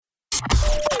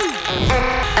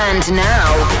And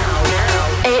now,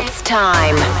 it's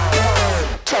time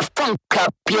to funk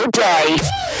up your day.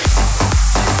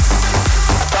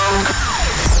 Funk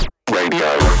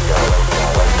Radio.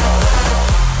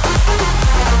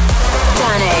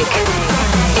 Danik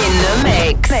in the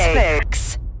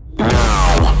mix.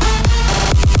 Now,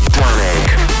 Danik.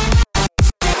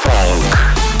 Funk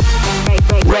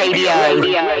Radio.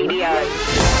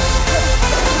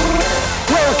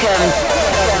 Welcome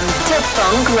to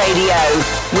Funk Radio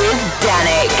with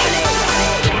Danik.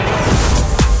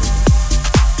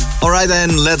 Alright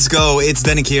then, let's go. It's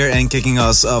Danik here and kicking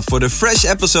us off for the fresh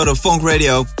episode of Funk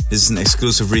Radio. This is an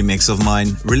exclusive remix of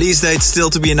mine. Release date still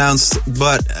to be announced,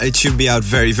 but it should be out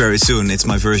very, very soon. It's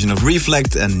my version of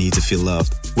Reflect and Need to Feel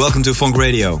Loved. Welcome to Funk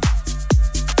Radio.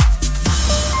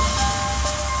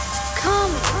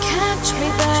 Come catch me,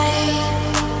 babe.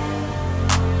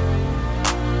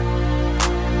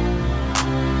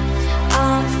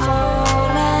 I'm falling.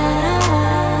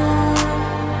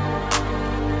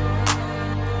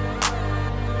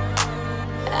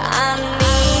 I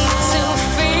need to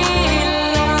feel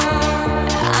love.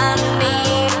 I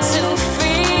need to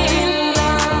feel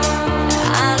love.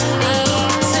 I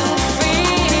need to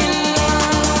feel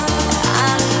love.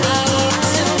 I need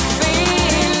to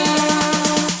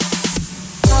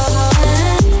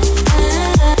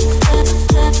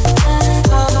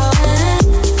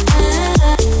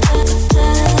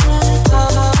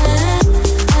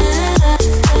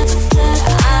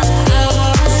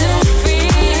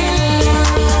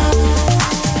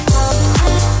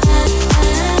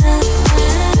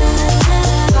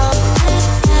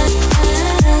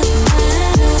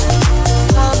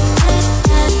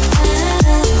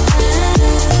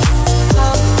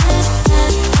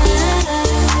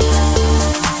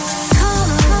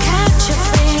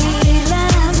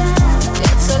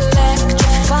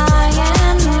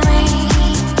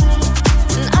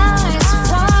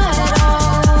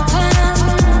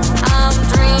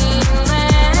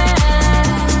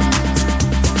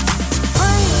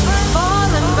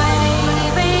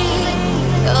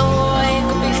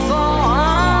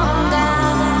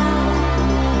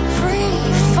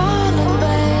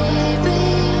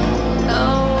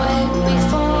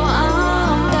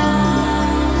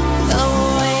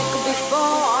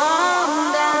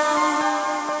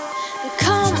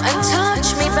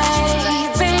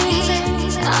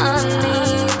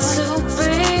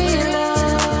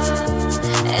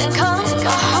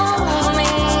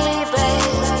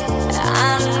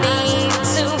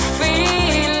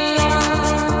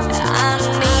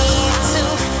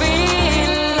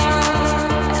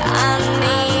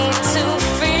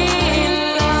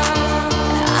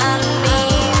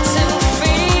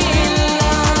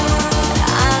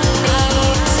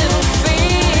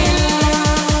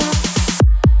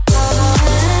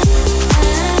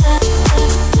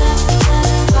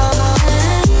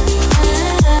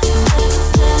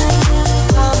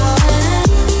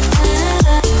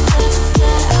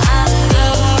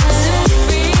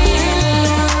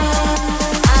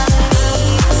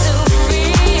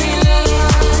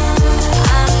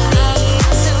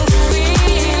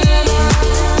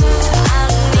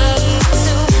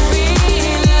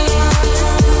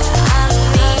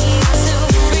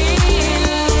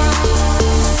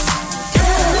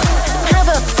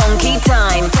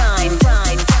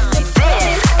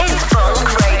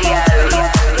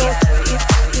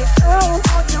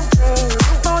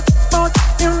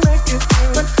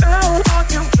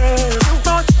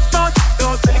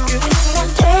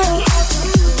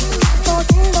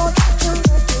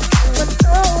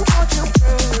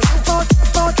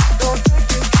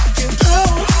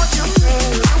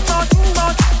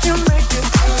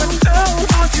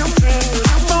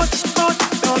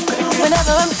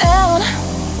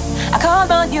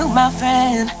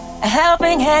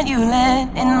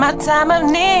time of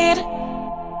need.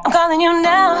 I'm calling you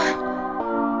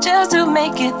now, just to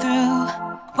make it through.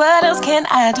 What else can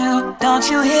I do? Don't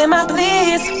you hear my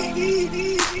pleas?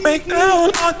 Break down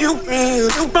on you, real.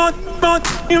 You want,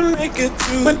 you make it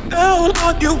through. But down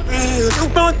on you, real. You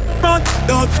want,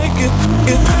 don't make it.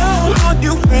 Get down on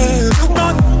you, real. You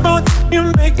want, you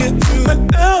make it through. But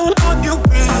down on you,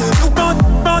 real. You want,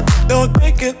 don't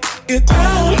make it. Get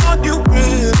down on you,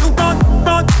 real. You want,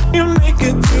 you make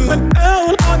it through. But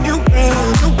down on you,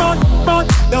 real. You want,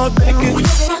 don't make it.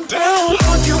 Get down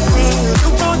on you, real. You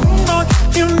want,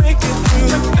 you make it through.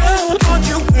 But down on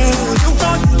you, real. You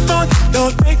want,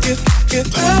 don't make it. Get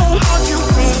down on you,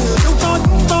 real. You want,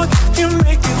 you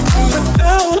make it through. But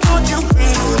down on you,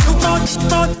 real. You want,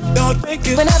 don't make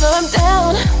it. Whenever I'm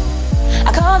down,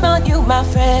 I call on you, my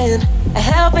friend. A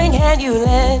helping hand you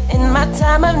lend in my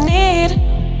time of need.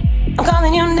 I'm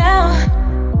calling you now,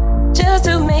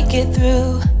 make it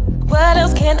through. What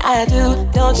else can I do?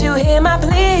 Don't you hear my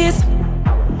pleas?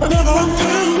 Whenever I'm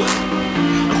down,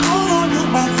 I call on you,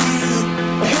 my friend.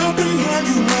 A helping hand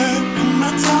you lend in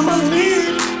my time of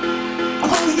need. I'm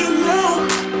calling you now,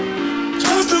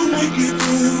 just to make it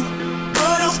through.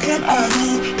 What else can I do?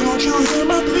 Don't you hear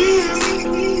my pleas?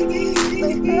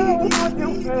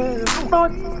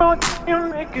 You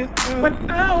make it through. When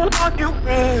down on you,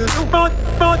 friend.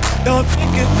 Don't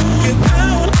make it. Get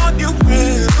down on you,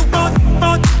 friend.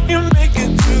 You make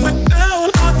it through. When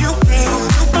down on you, friend.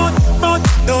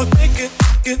 Don't make it.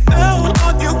 Get down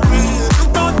on you, friend.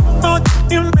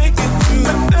 You make it through.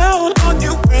 When down on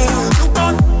you, friend.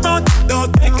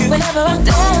 Don't make it. Whenever I'm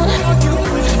down,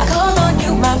 I call on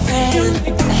you, my friend.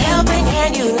 A helping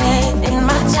hand you lend in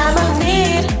my time of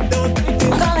need.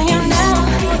 I'm calling you now,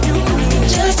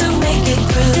 just to make it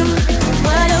through.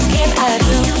 What else can I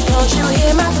do? Don't you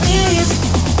hear my pleas?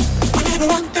 Whenever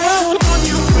I'm down on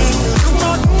you, friend.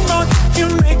 You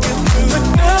make it through. When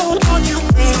down on you,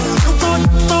 friend.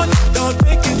 Don't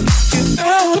make it. Get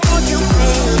down on you,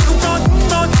 friend.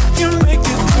 You make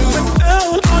it through. When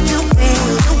down on you, friend.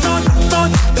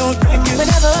 Don't make it.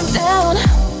 Whenever I'm down,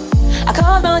 I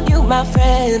call on you, my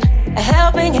friend. A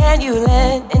helping hand you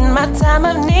lend in my time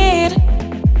of need.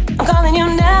 I'm calling you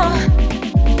now,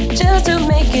 just to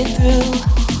make it through.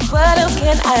 What else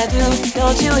can I do?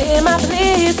 Don't you hear my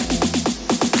pleas?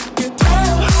 Get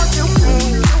down on you,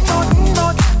 friend.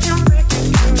 You make it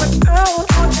through. When down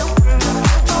on you, friend.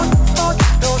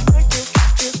 Don't make it.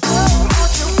 Get down on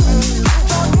you, friend.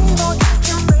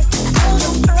 You make it through.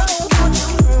 Down on you,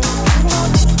 friend.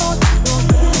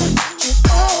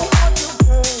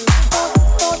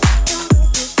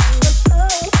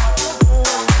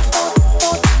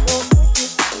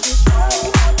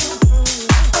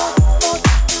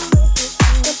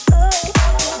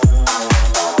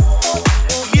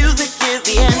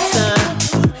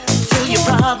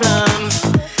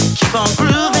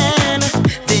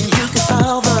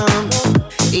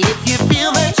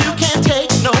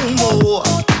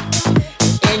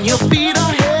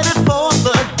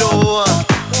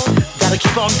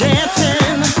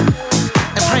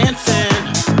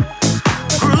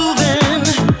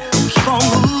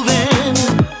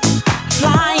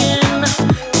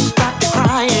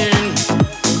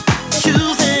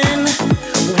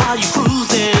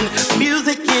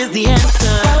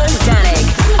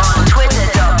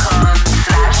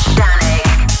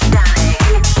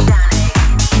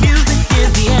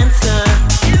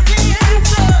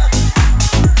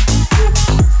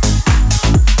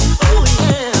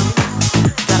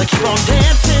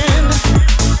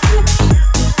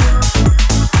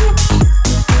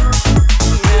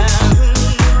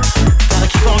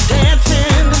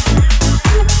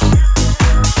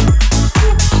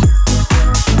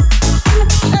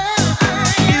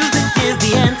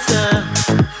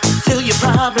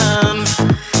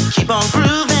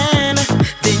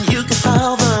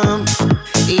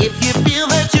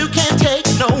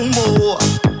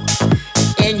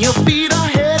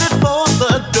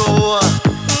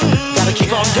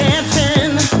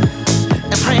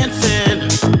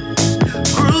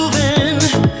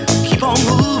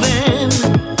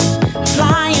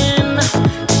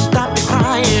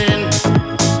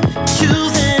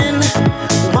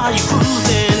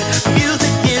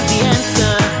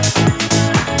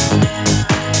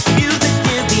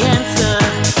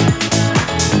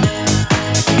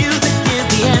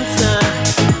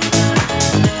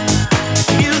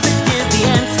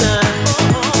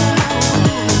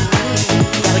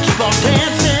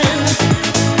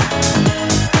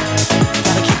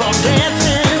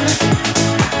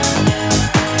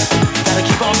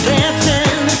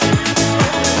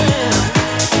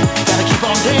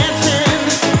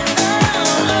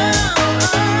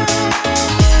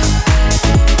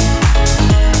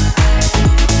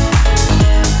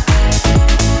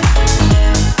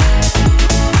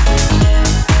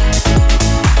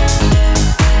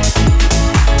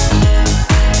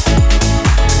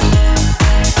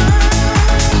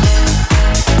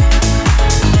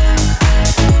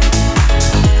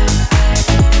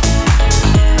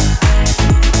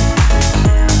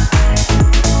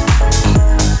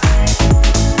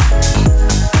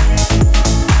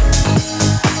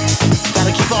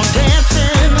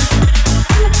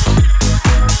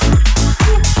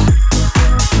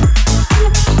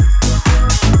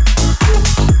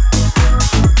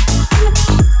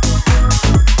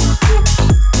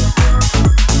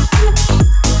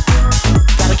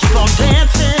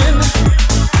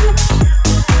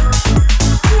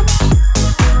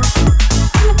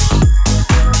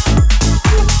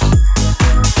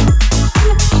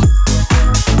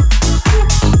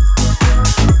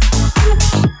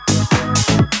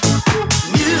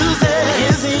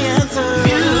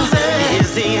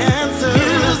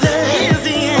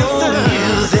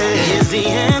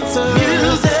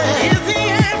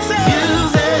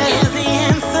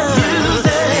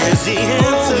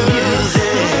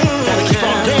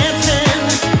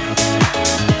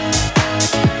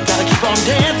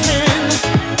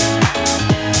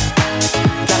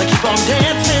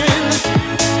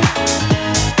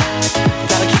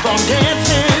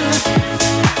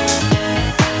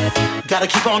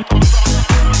 Gotta keep on.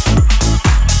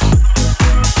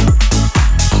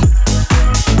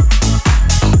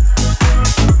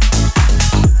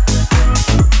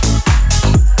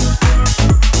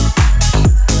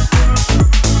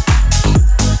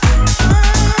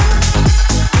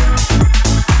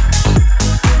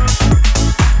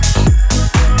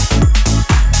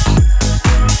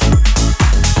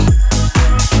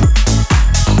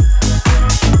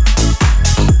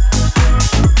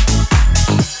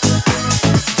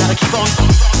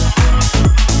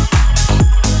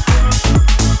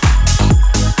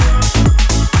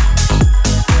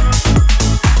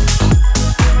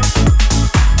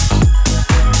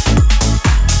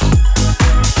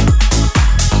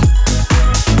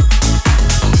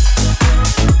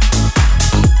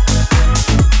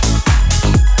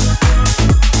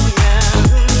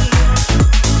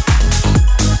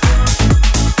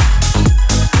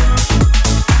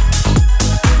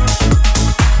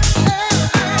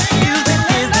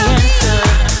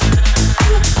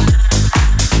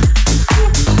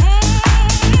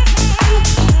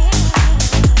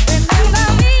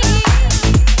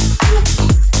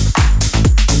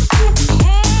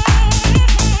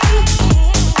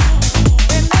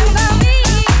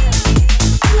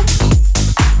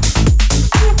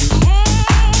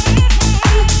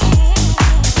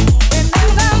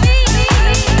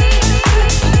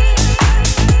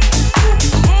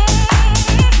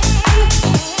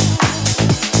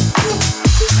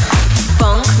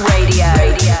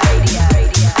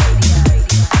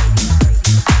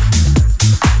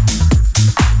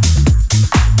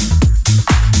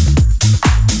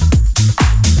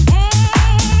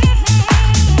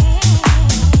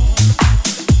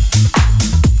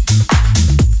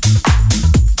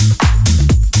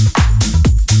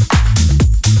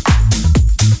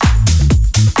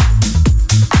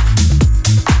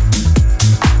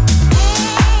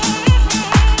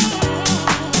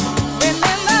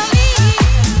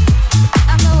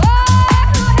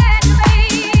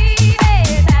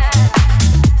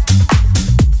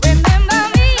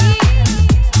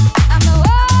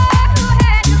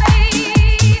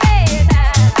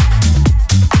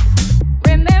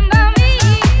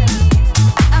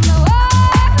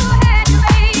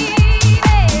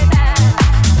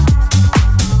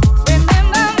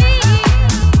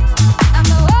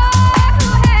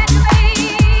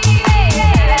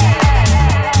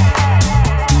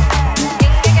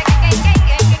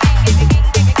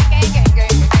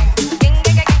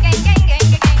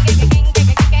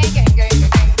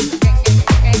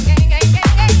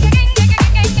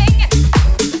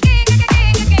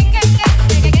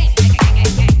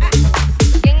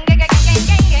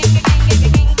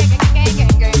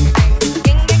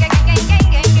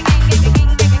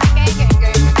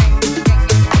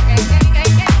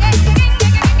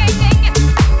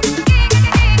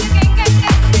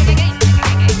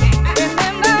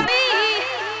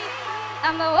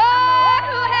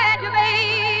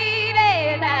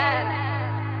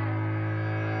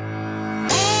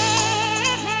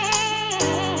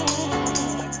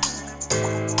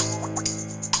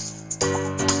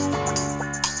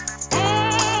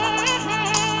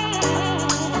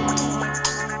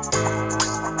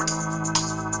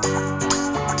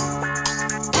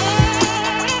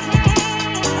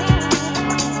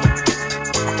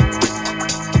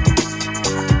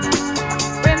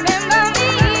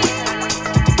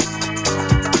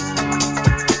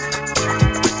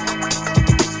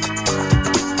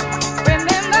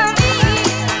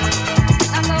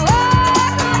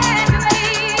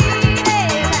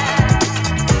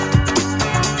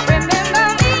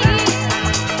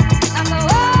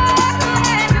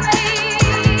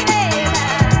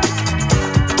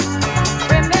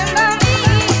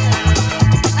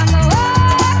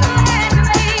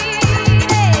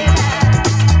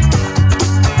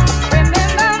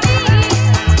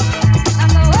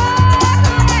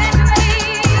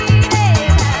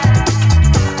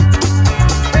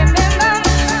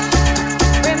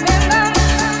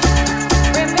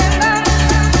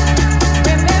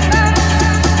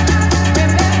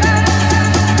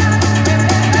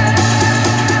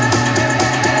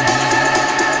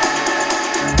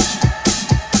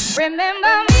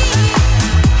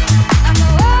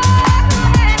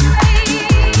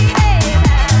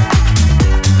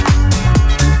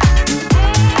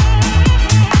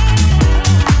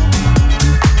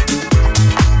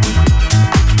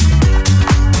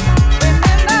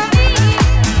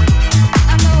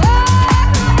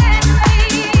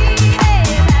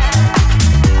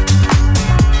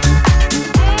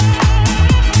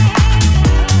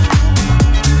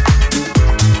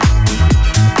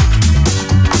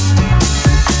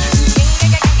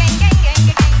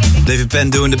 David Penn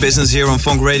doing the business here on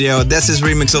Funk Radio. That's his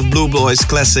remix of Blue Boys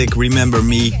classic Remember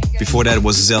Me. Before that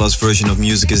was Zella's version of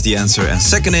Music is the Answer. And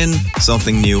second in,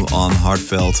 something new on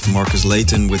Heartfelt, Marcus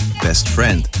Layton with Best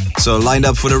Friend. So lined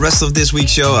up for the rest of this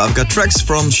week's show, I've got tracks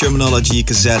from Shermanology,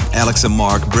 Cassette, Alex and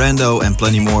Mark, Brando and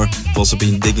plenty more. I've also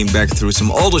been digging back through some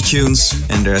older tunes,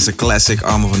 and there's a classic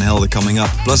Armor van Helden coming up,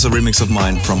 plus a remix of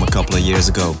mine from a couple of years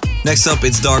ago. Next up,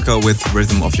 it's Darko with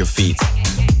Rhythm of Your Feet.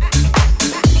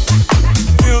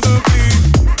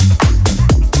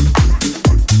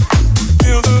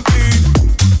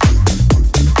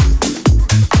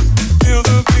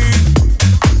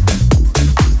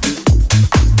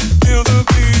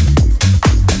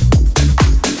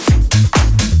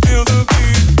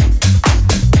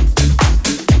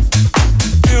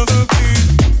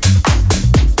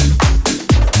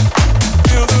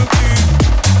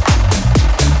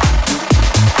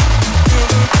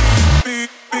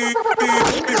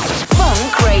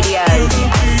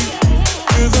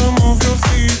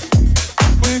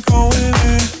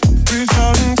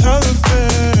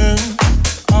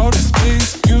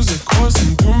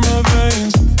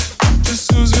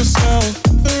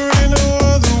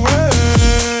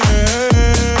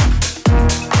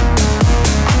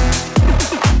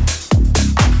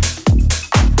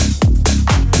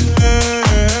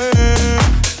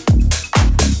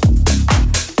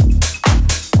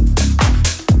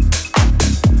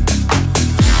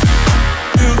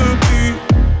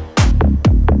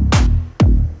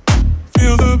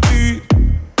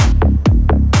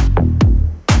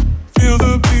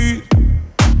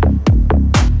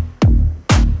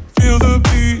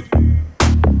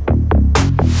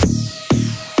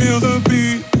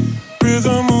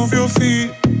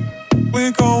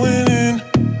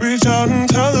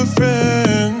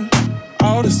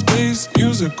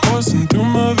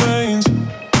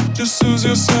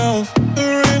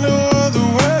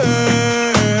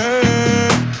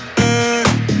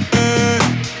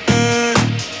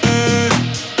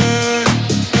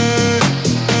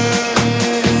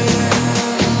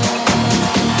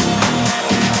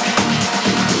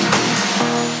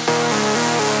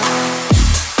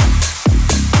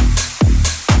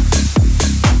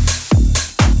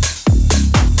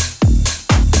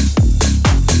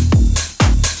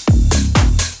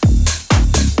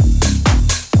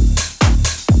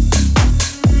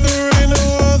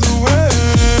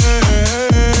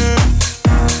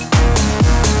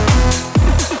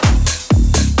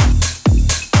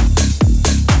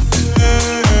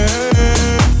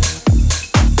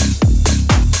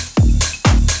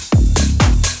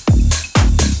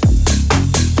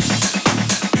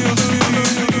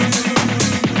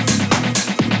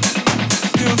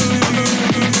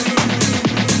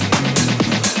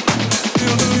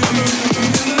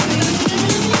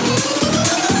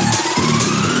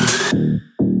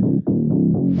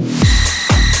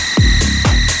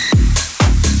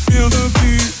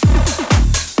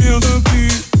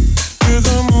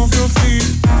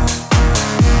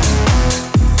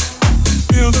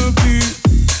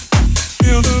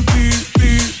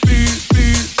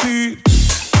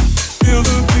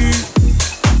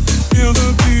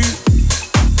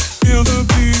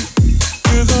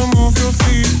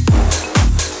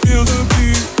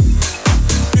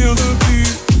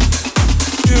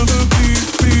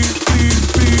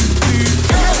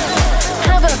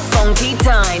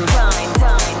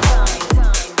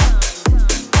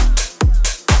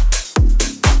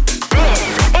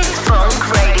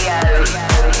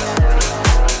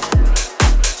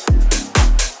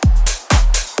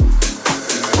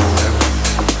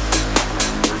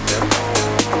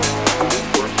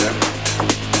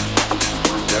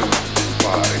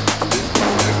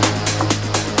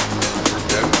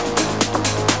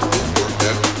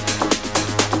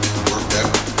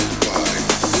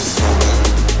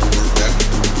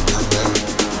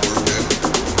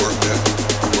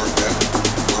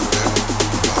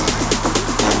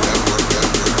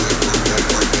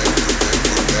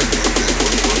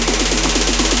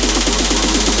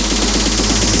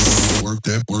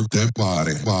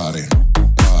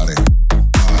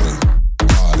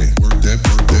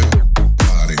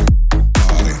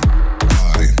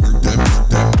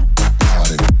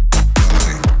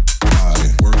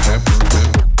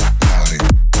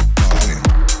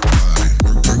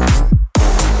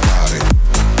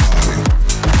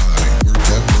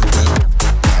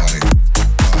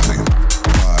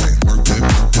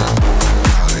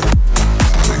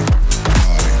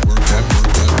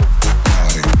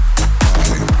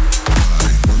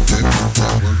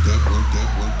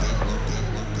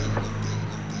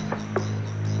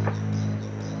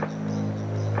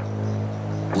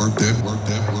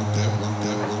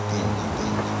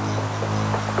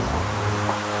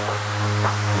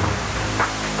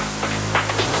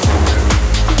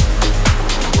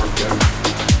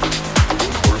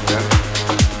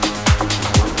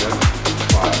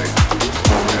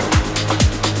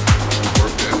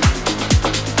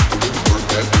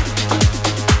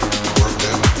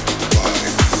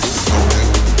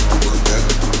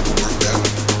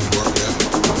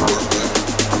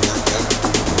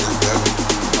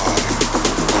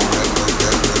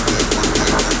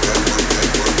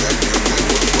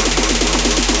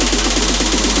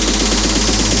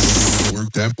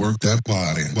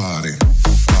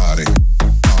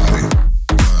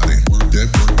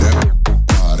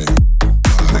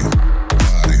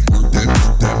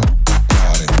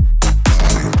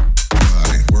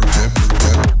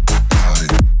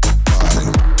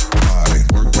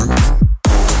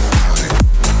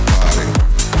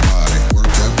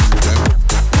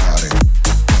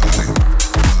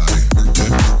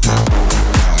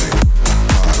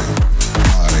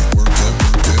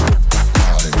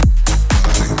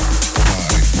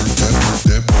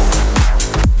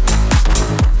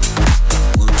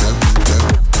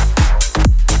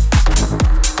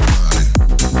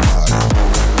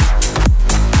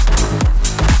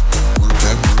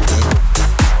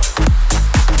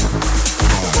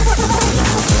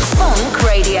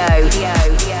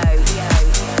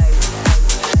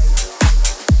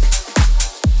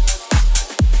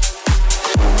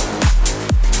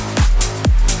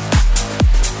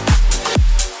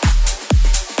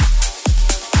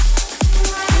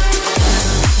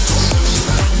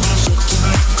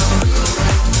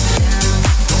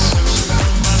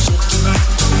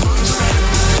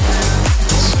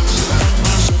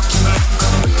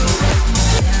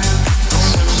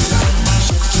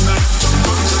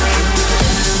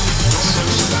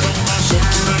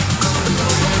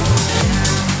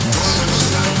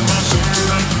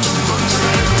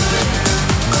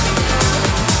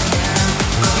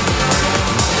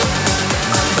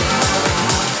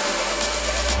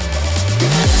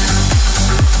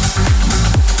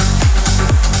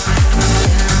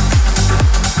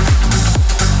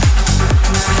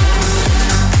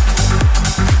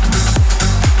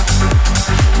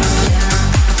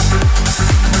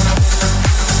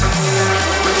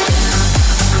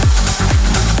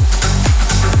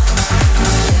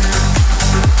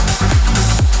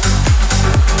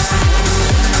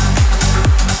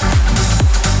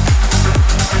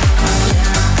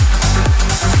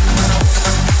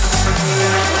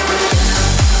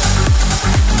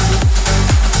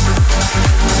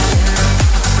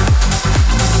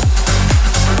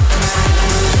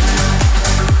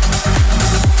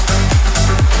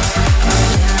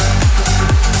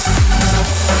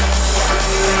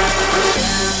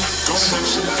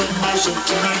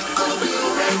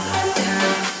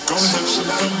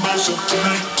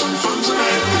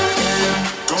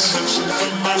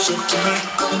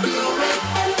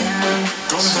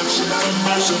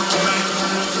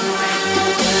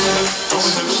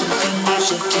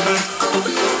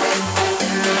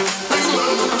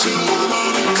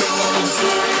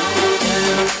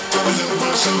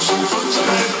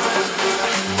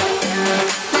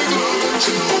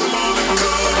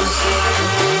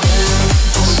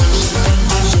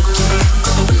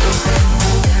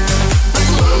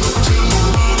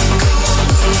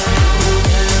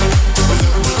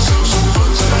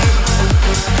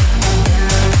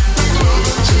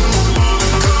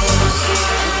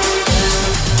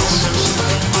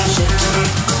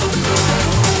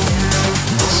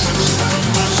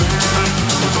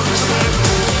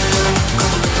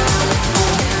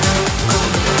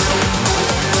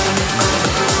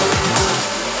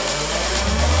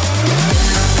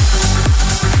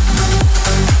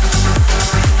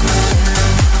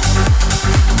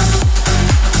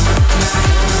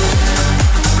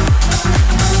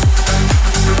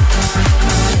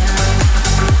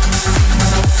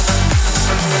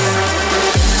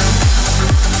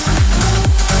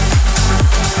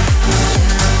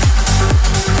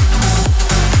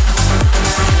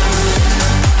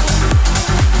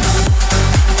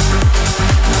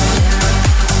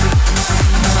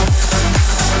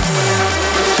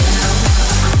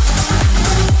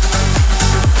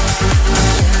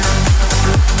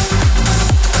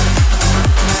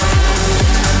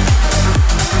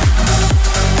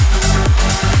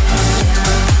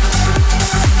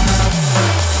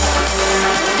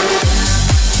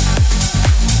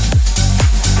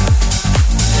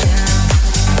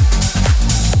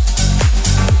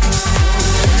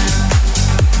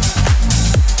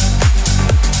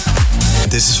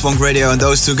 Funk Radio, and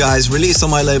those two guys released on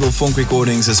my label Funk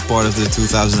Recordings as part of the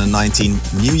 2019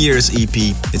 New Year's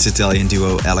EP. It's Italian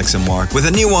duo Alex and Mark with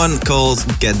a new one called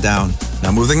Get Down.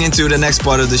 Now moving into the next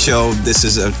part of the show, this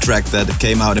is a track that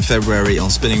came out in February on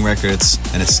Spinning Records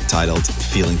and it's titled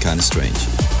Feeling Kinda Strange.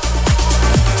 Straight.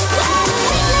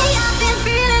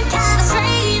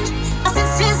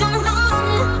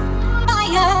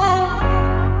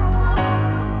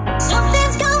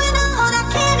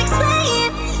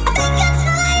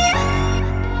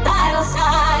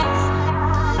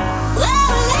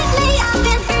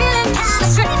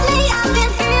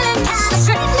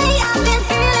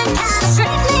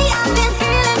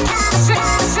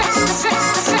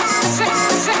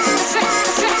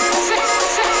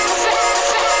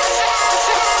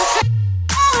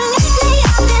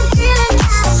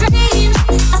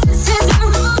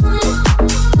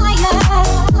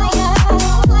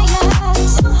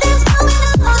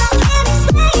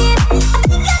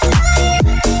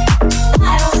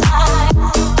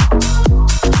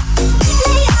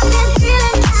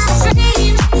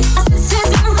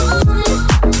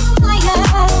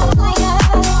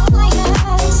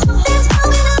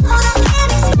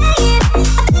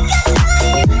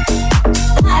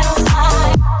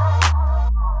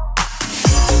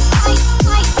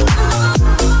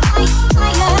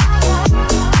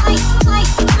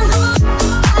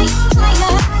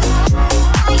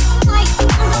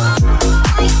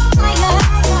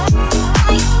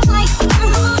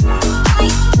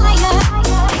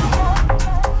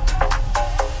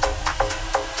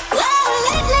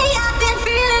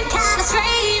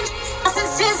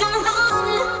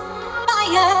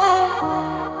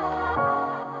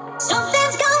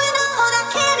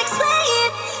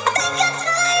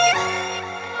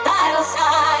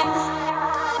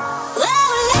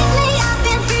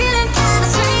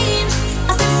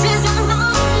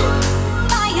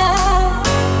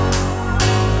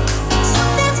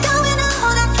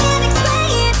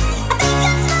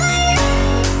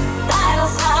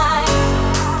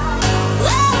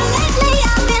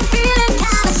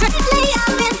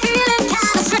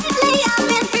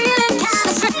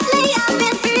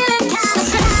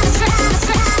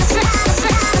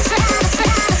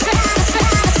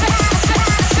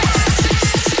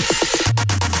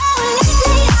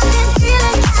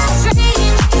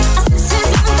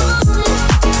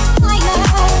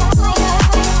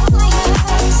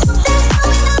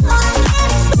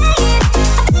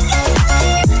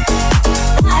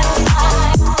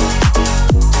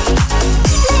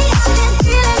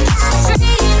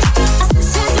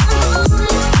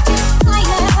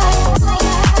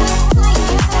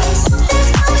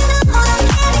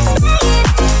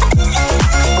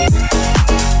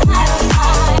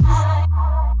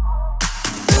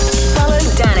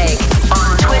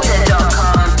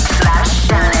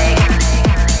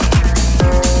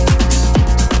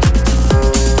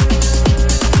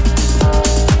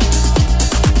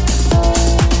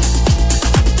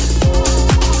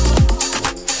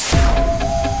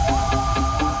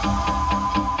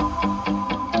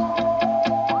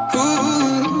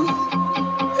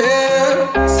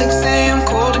 Yeah, 6 a.m.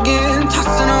 cold again,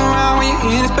 tossing around when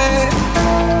you're in his bed.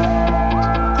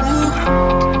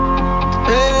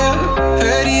 Yeah,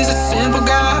 heard he's a simple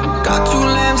guy, got 2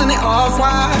 lambs and they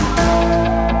off-white.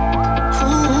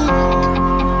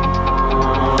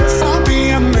 4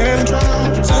 p.m. nearly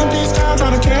dropped. Somebody's down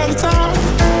trying to kill the time.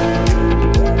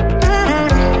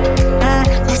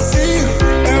 I see you,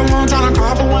 everyone trying to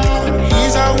cop a while.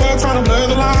 He's out work trying to blur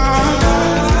the line.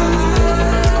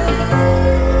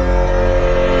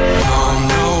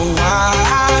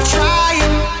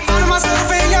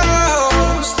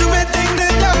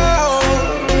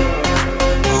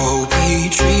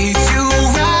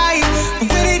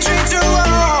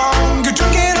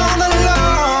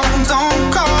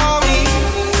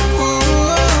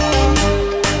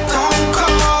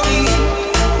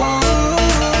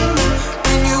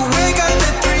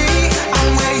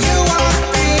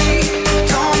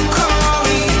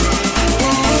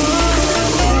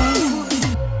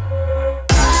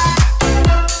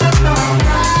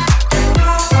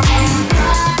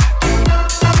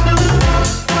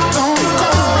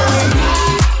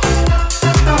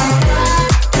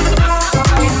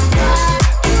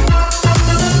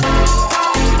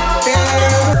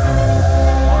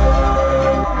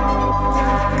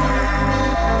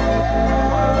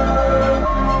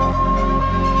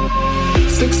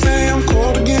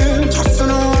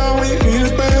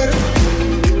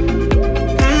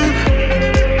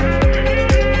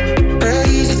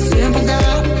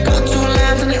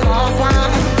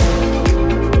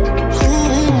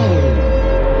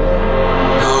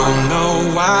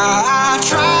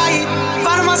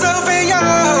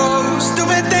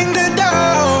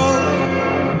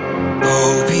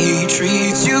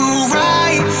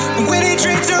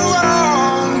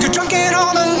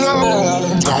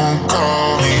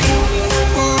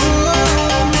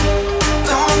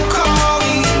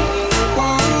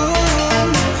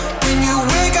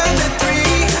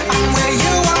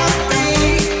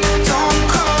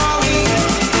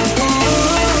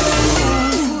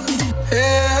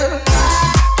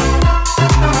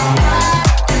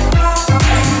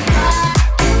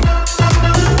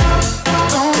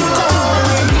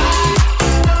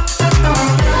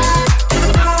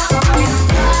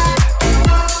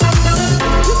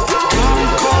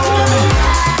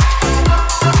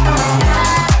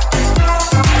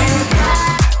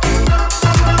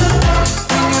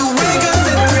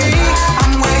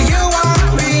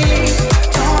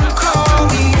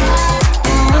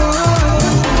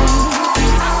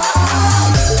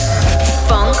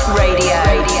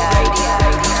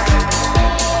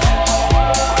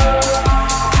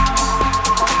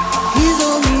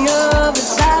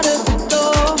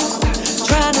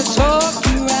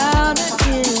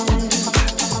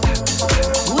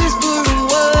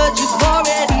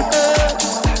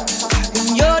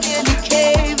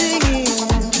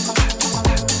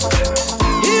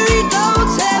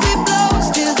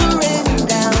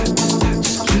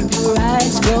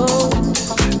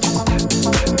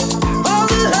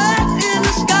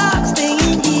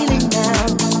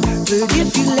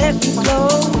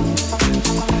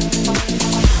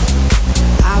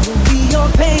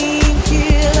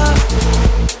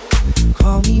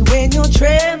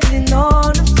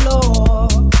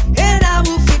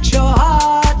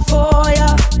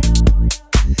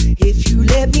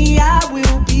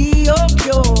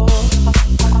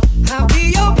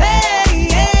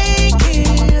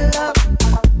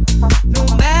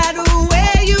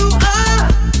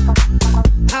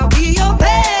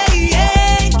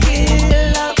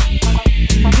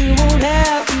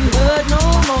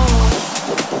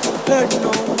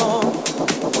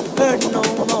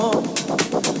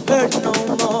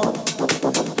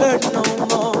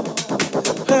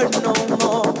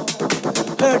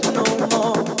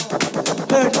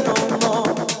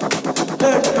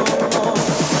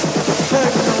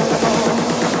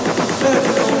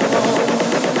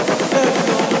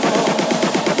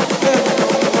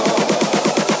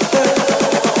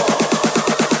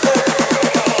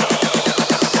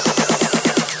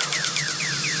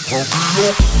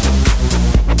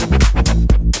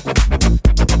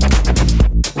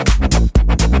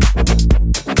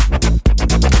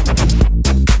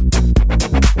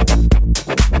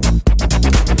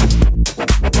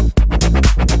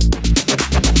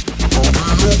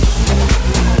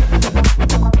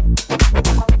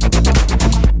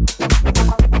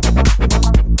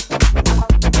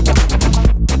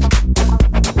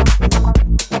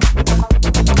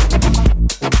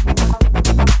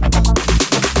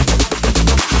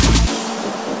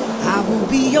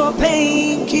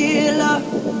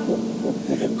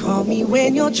 Call me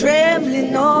when you're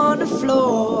trembling on the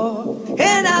floor,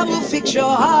 and I will fix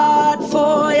your heart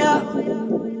for ya.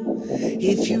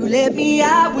 If you let me,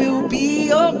 I will be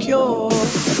your cure.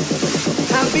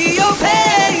 I'll be your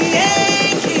painkiller.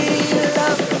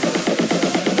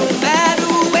 No matter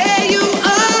where you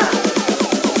are,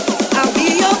 I'll be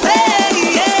your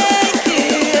painkiller.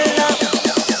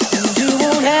 And you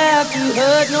won't have to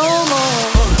hurt no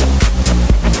more.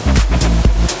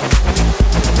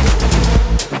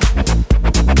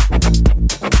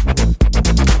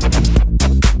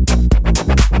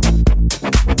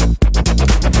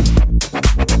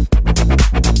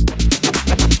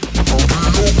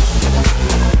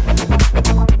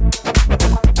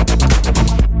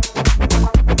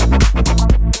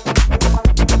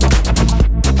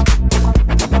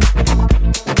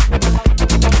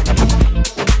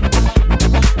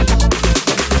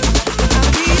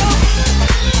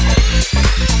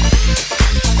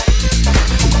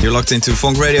 You're locked into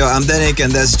Funk Radio. I'm Danik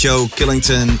and that's Joe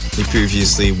Killington. He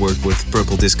previously worked with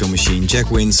Purple Disco Machine, Jack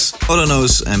Wins, Otto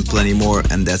Knows and plenty more,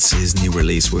 and that's his new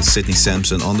release with Sidney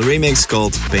Sampson on the remix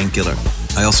called Painkiller.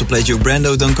 I also played you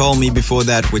Brando Don't Call Me before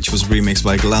that, which was remixed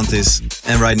by Galantis.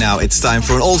 And right now it's time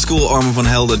for an old school Armand van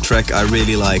Helden track I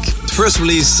really like. First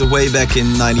released way back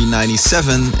in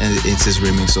 1997 and it's his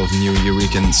remix of New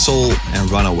Eureka Soul and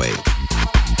Runaway.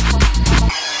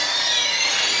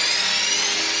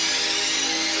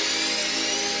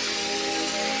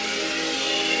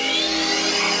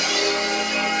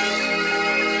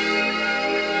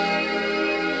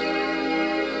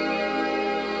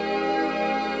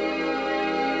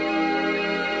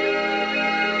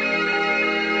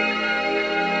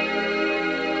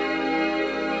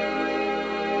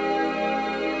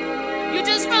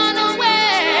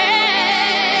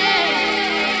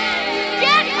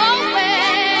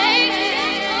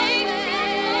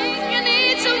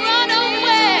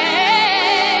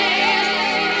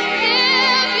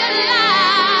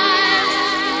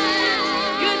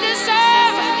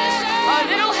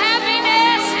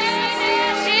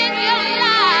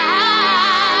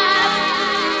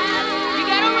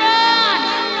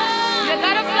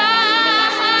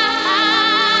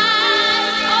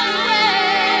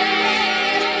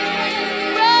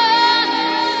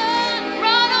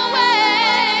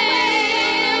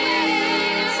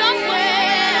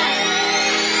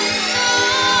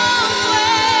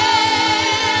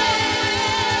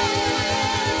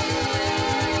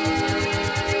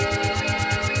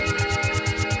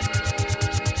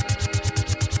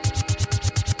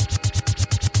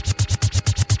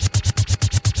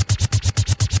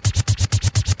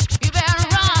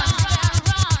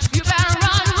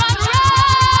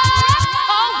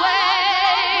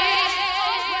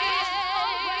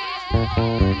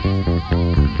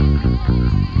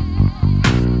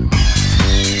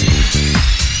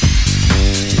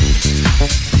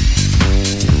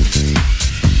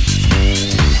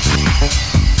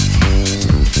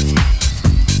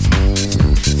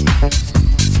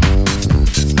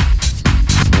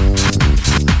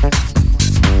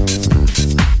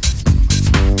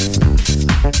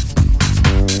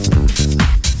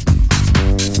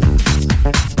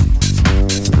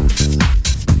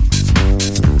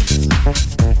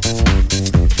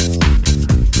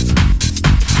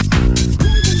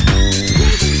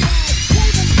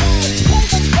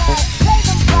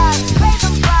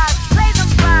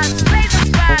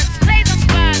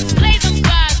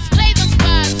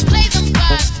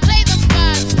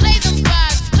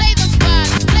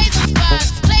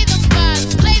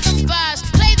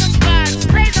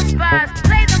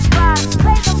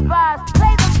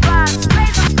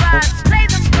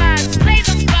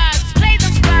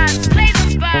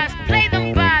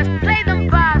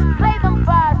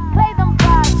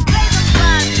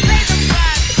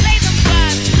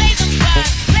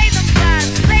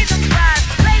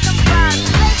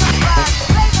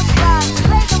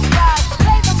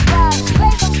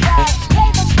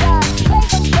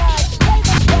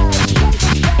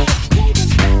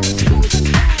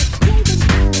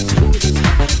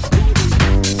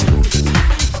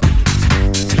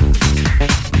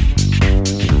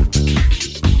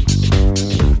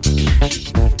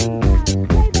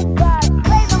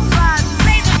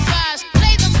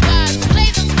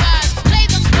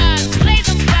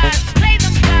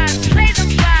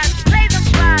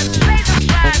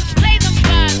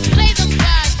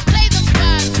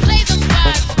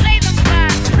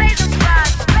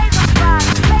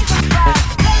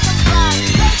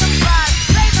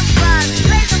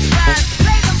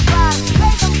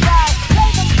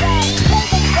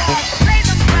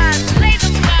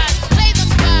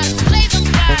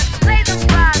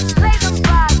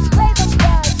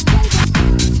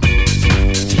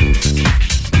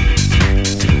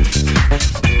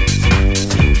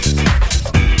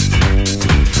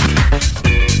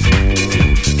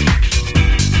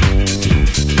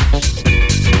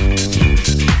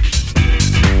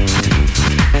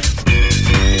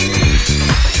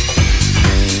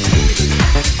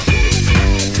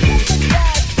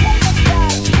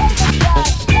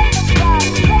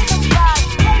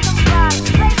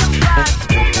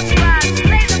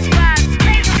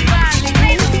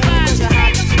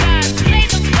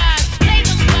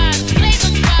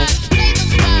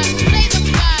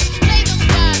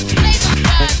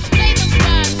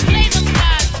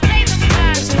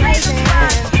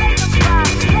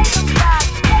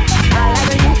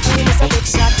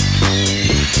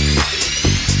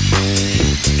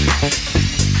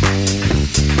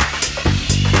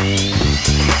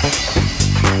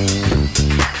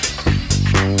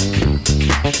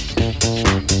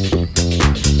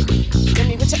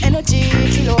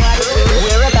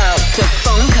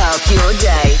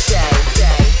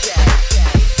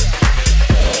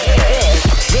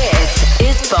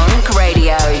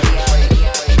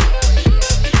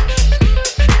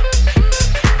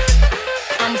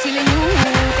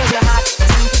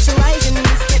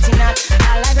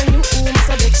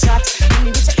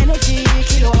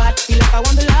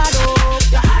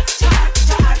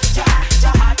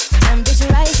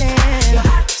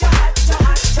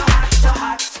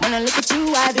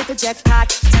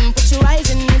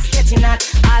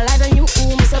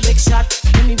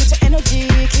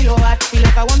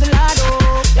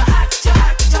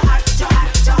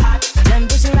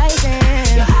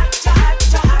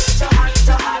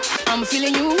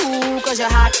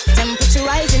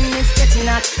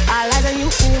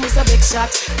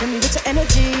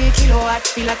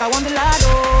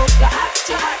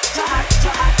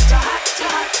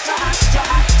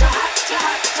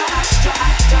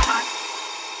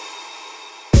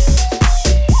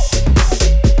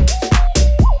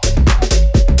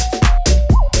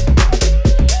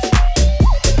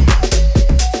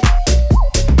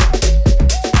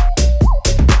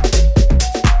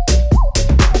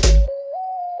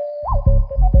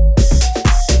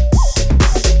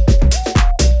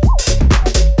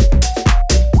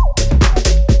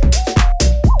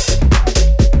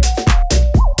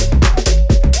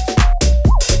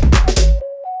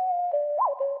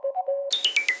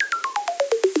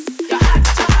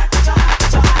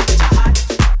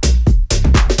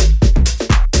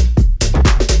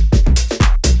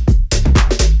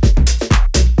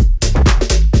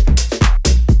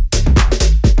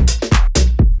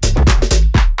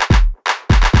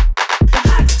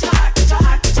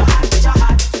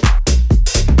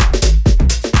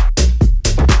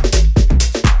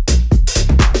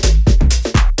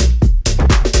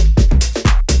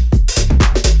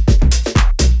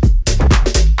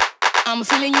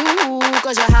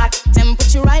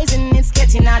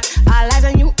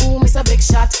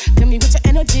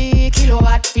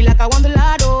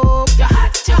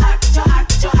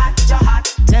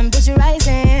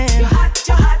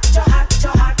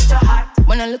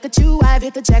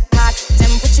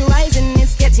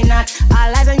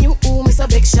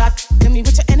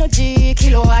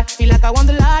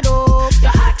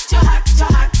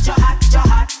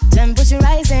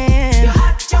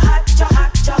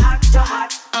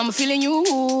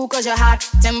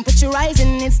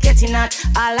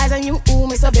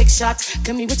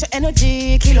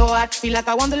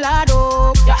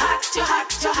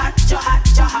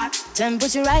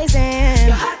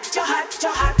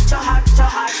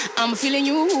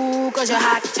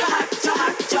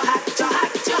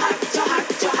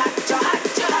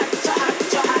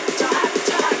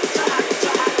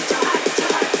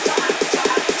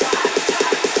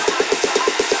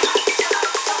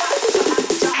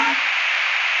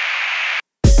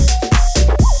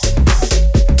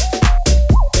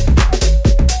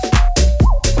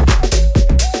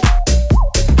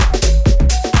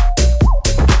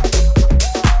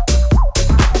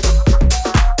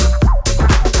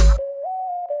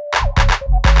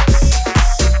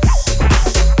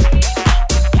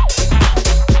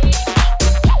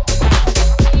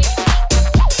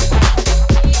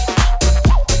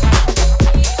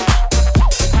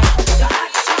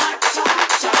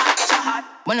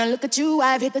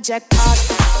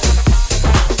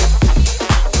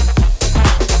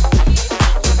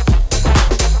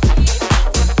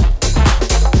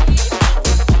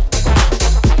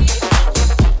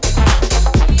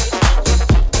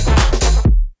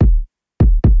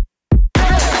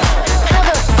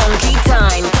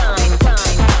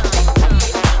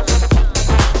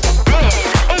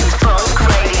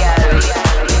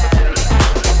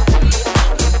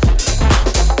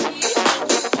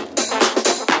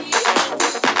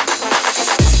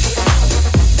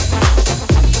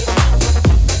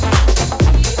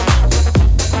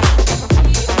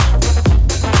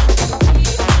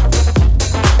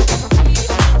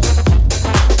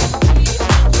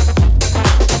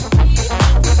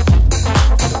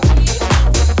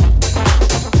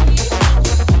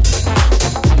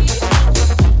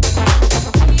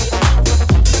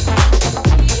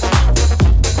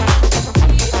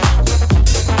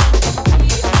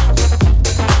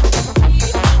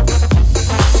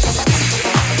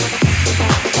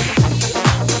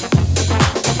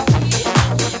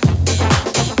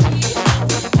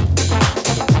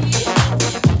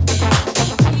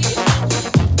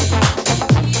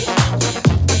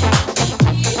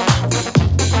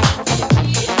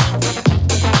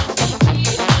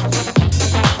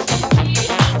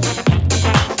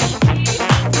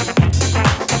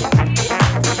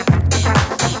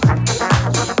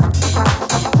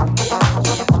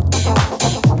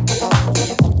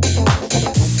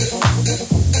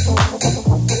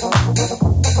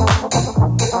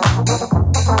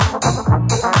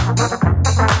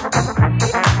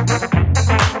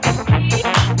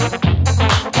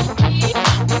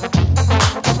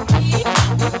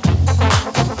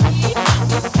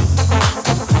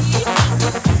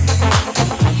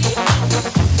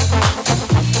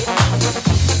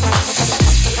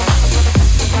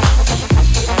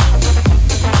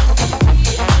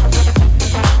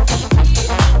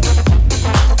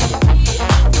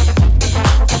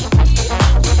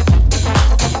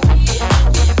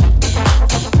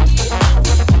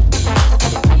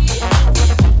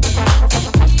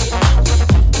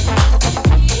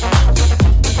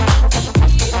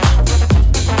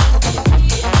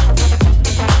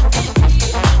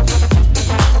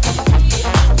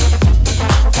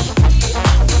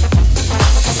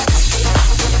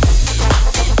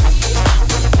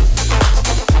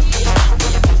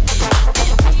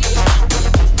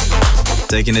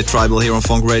 Taking it tribal here on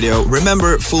Funk Radio.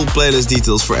 Remember, full playlist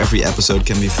details for every episode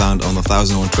can be found on the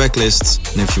 1001 track lists.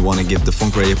 And if you want to give the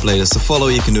Funk Radio playlist a follow,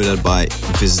 you can do that by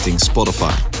visiting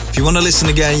Spotify. If you want to listen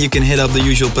again, you can hit up the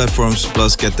usual platforms,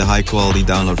 plus get the high quality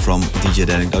download from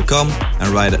djdanik.com. And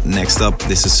right next up,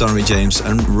 this is Sonny James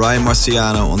and Ryan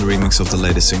Marciano on the remix of the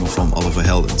latest single from Oliver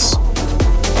Heldens.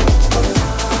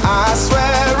 I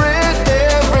swear it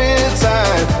every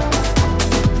time.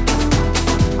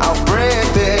 I'll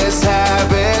break this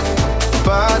habit,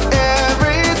 but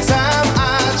every time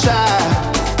I try,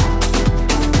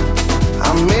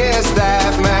 I miss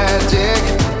that magic.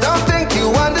 Don't think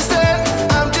you understand.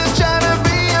 I'm just trying to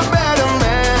be a better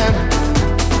man.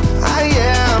 I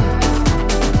am.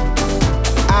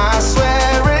 I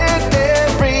swear it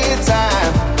every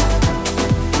time,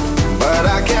 but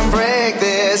I can't break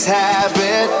this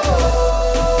habit.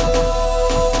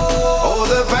 Oh,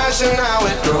 the passion, how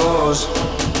it grows.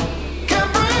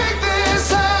 Can't break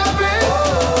this habit.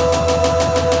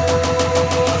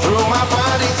 Through my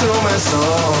body, through my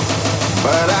soul,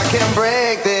 but I can't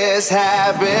break this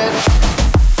habit.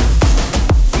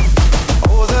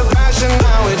 Oh, the passion,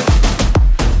 how it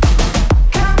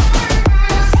can't break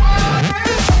this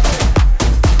habit.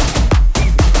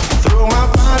 Through my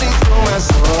body, through my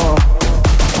soul.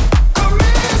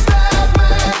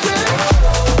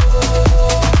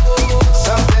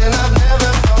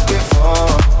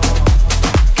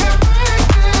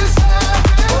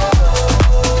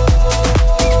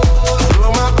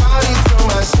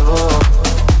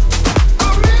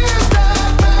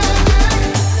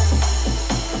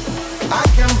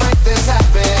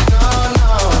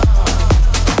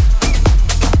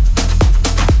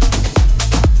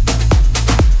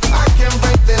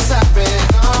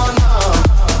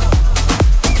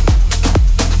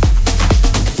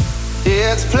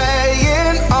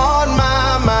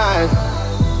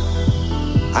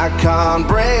 Can't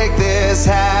break this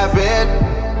habit,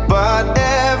 but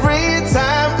every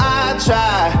time I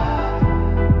try,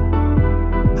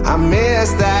 I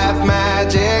miss that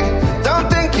magic. Don't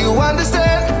think you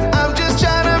understand. I'm just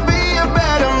trying to be a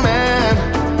better man.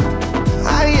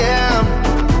 I am.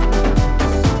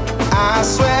 I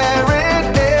swear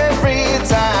it every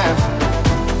time,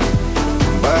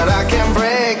 but I can't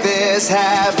break this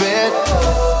habit.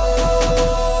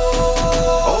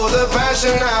 Oh, the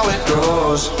passion, how it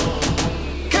grows.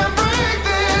 Can't break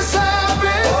this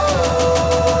habit.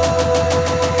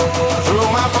 Through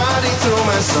my body, through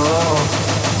my soul,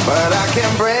 but I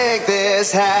can't break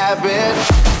this habit.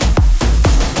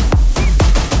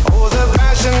 Oh, the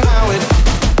passion, how it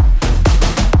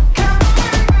can't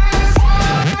break this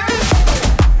habit.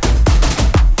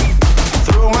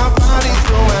 Through my body,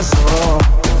 through my soul.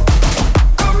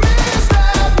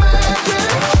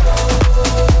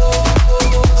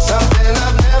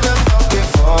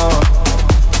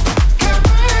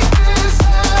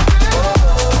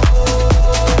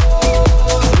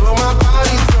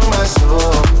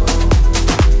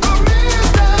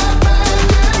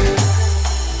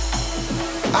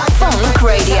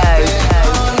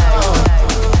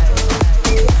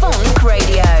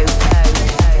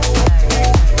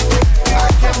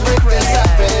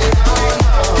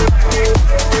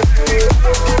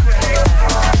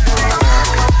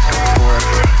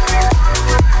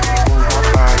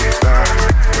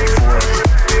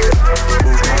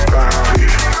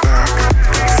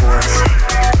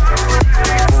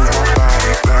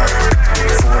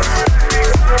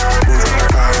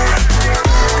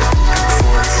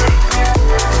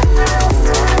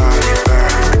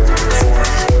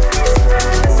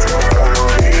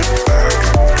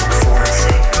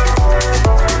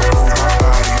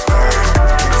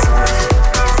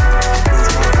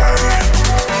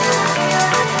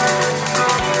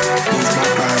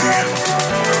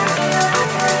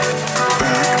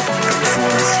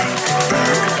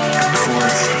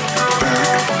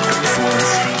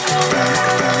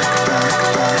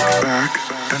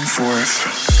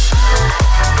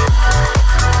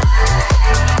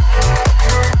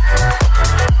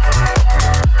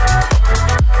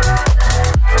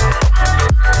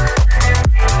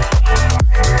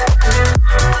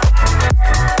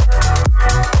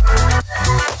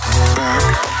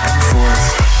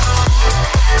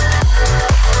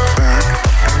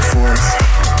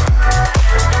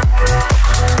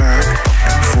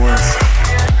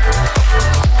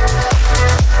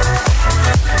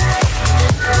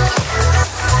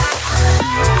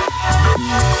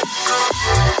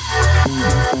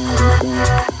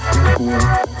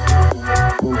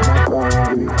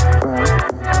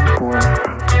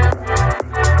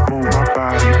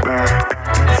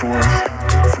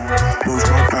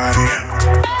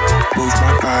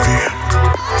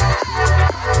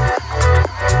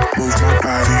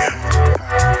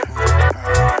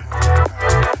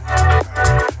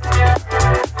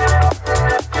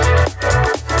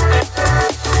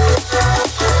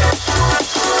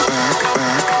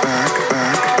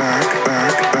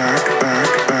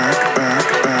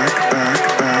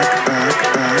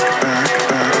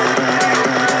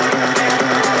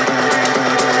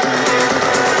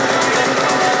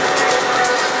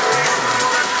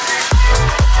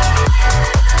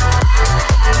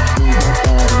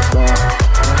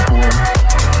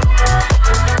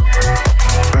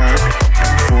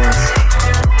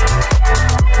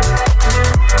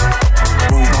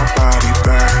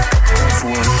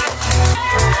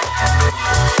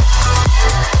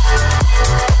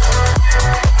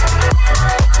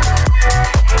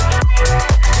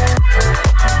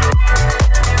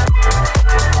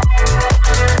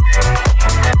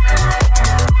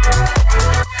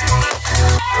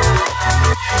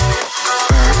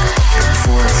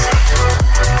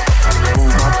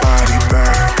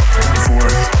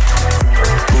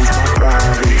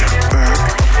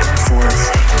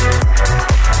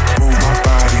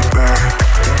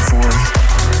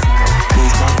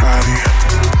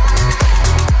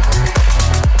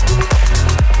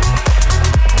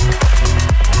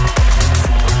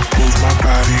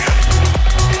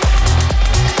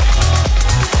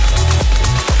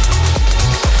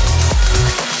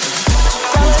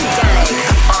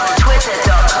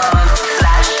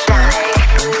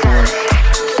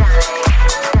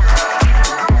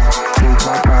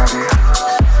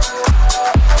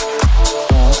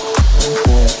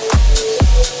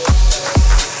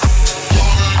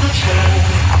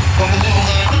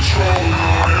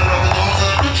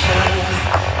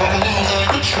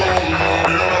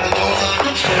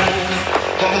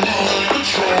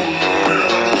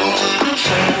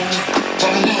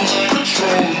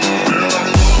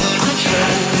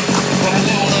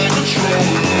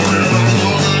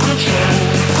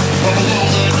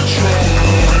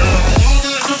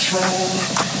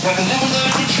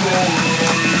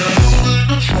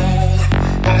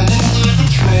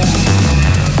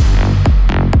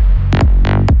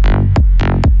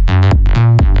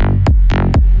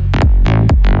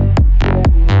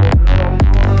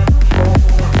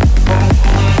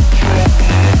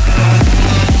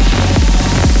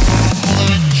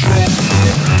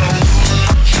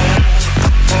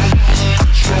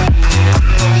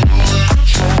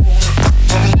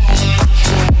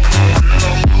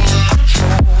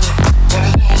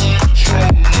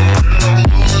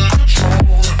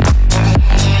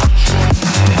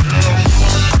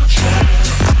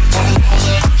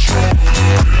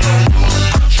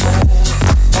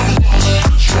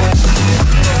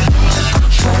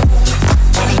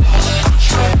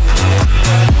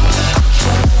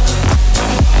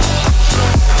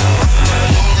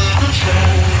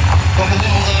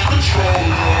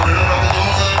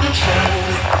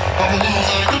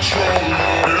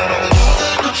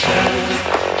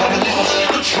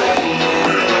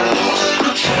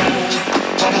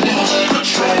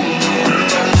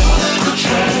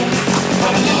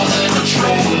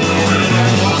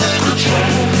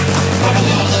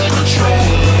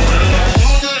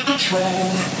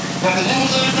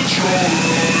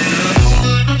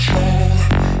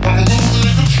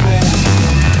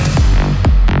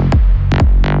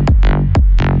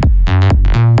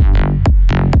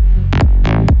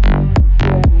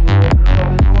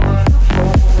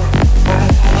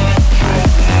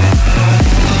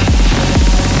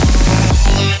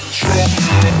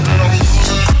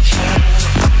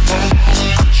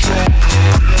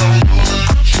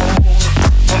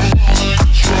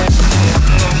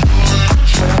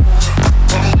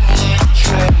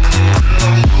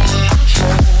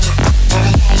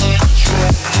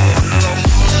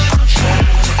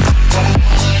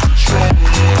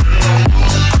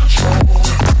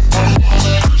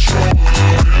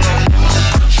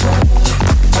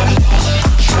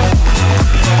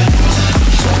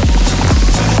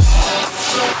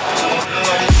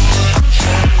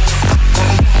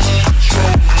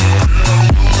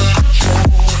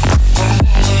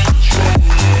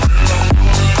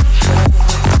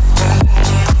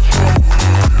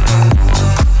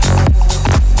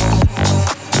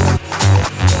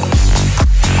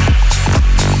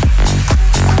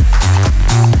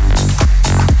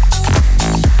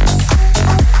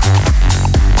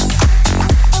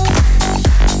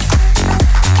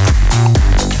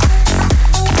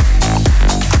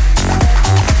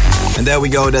 there we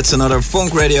go, that's another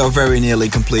Funk Radio very nearly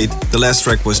complete. The last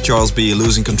track was Charles B,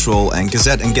 Losing Control, and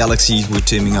Gazette and Galaxy were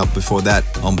teaming up before that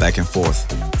on Back and Forth.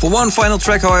 For one final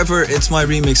track, however, it's my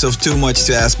remix of Too Much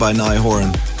to Ask by Niall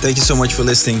Horan. Thank you so much for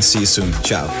listening, see you soon,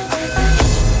 ciao.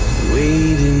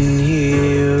 Waiting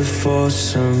here for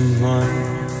someone.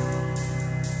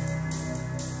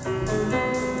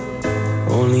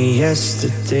 Only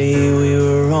yesterday we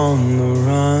were on the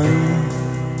run.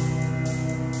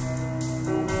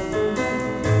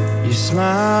 You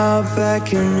smiled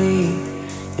back at me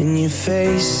and your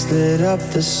face lit up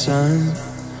the sun.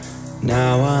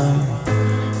 Now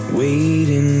I'm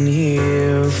waiting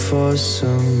here for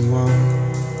someone.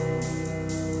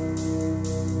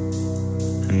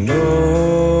 I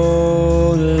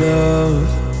know, love,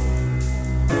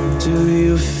 do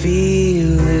you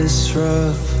feel this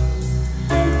rough?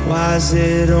 Why is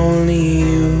it only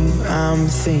you I'm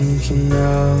thinking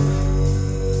of?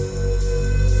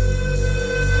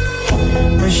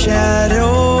 My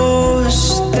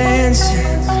shadow's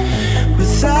dancing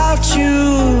without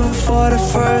you for the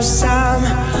first time.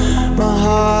 My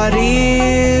heart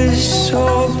is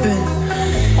open.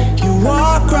 You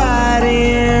walk right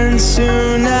in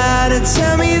tonight and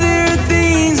tell me there are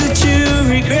things that you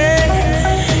regret.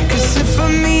 'Cause if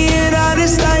I'm being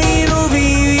honest, I ain't over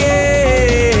you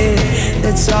yet.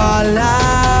 That's all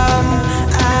I'm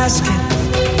asking.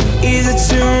 Is it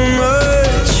too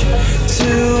much to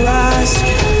ask?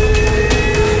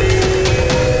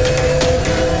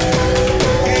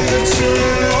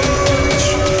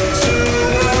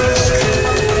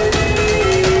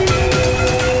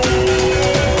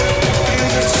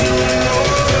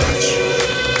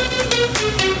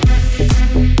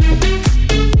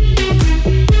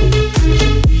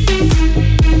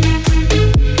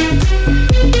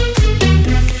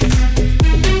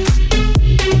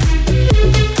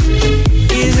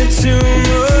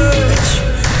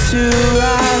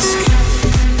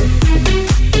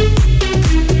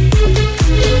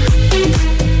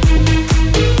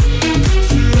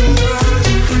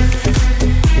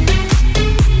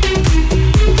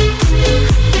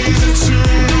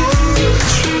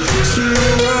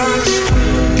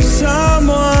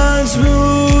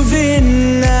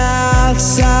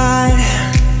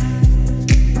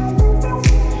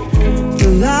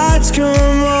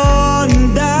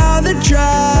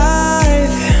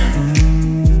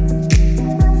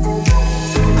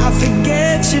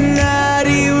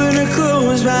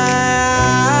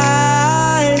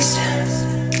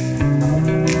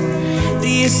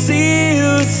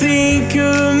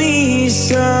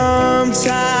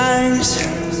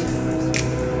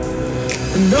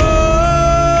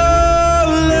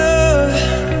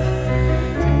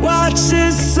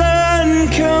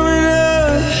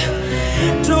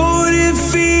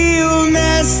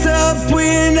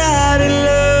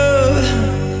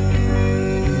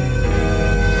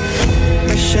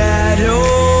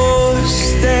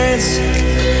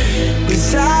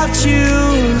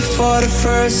 For the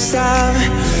first time